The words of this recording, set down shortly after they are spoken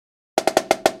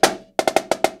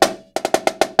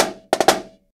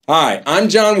Hi, I'm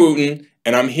John Wooten,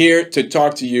 and I'm here to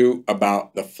talk to you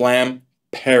about the Flam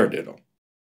Paradiddle.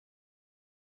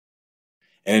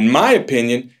 And in my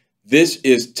opinion, this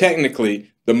is technically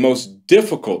the most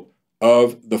difficult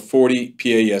of the 40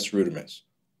 PAS rudiments.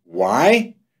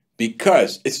 Why?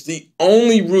 Because it's the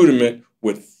only rudiment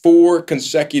with 4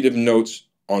 consecutive notes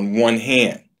on one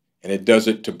hand, and it does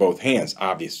it to both hands,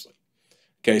 obviously.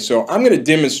 Okay, so I'm going to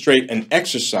demonstrate an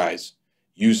exercise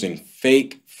using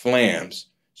fake flams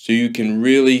so you can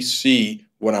really see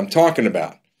what I'm talking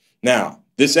about. Now,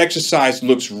 this exercise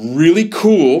looks really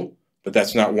cool, but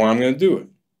that's not why I'm going to do it.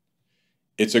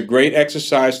 It's a great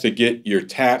exercise to get your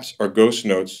taps or ghost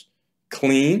notes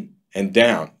clean and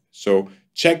down. So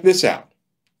check this out.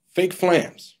 Fake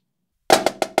flams.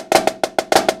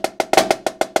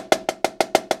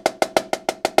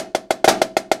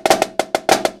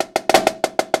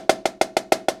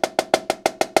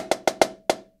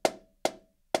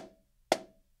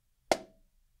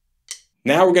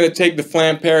 Now we're going to take the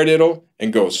Flam Paradiddle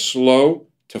and go slow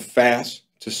to fast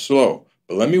to slow.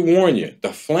 But let me warn you,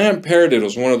 the Flam Paradiddle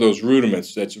is one of those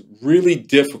rudiments that's really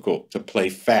difficult to play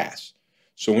fast.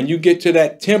 So when you get to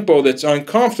that tempo that's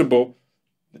uncomfortable,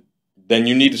 then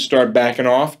you need to start backing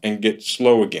off and get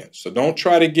slow again. So don't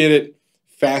try to get it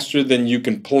faster than you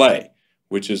can play,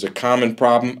 which is a common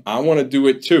problem. I want to do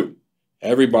it too.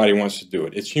 Everybody wants to do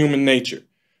it. It's human nature.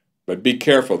 But be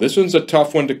careful. This one's a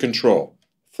tough one to control.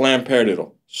 Flam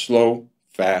Paradiddle, slow,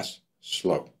 fast,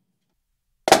 slow.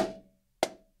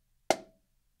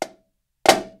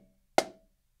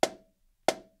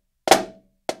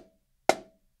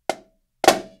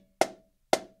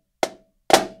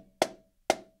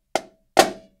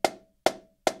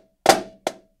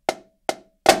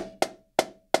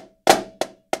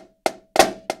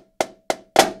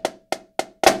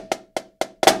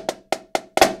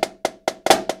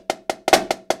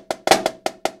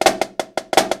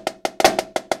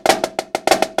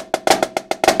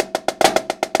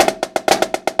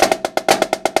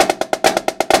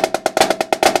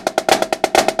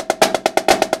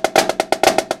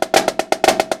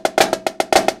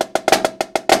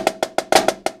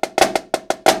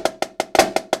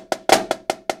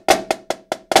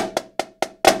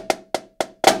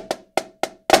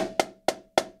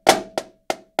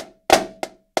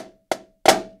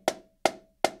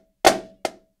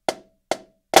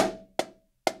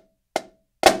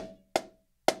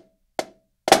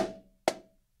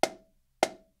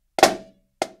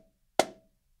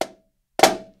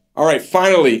 All right,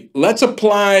 finally, let's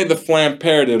apply the Flam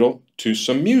Paradiddle to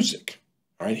some music.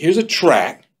 All right, here's a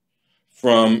track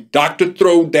from Dr.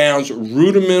 Throwdown's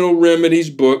Rudimental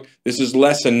Remedies book. This is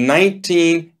lesson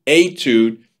 19,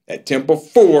 Etude, at tempo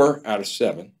 4 out of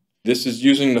 7. This is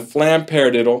using the Flam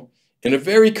Paradiddle in a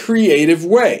very creative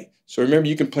way. So remember,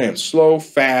 you can play them slow,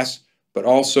 fast, but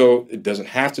also it doesn't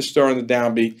have to start on the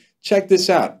downbeat. Check this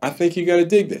out. I think you're going to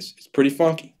dig this. It's pretty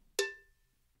funky.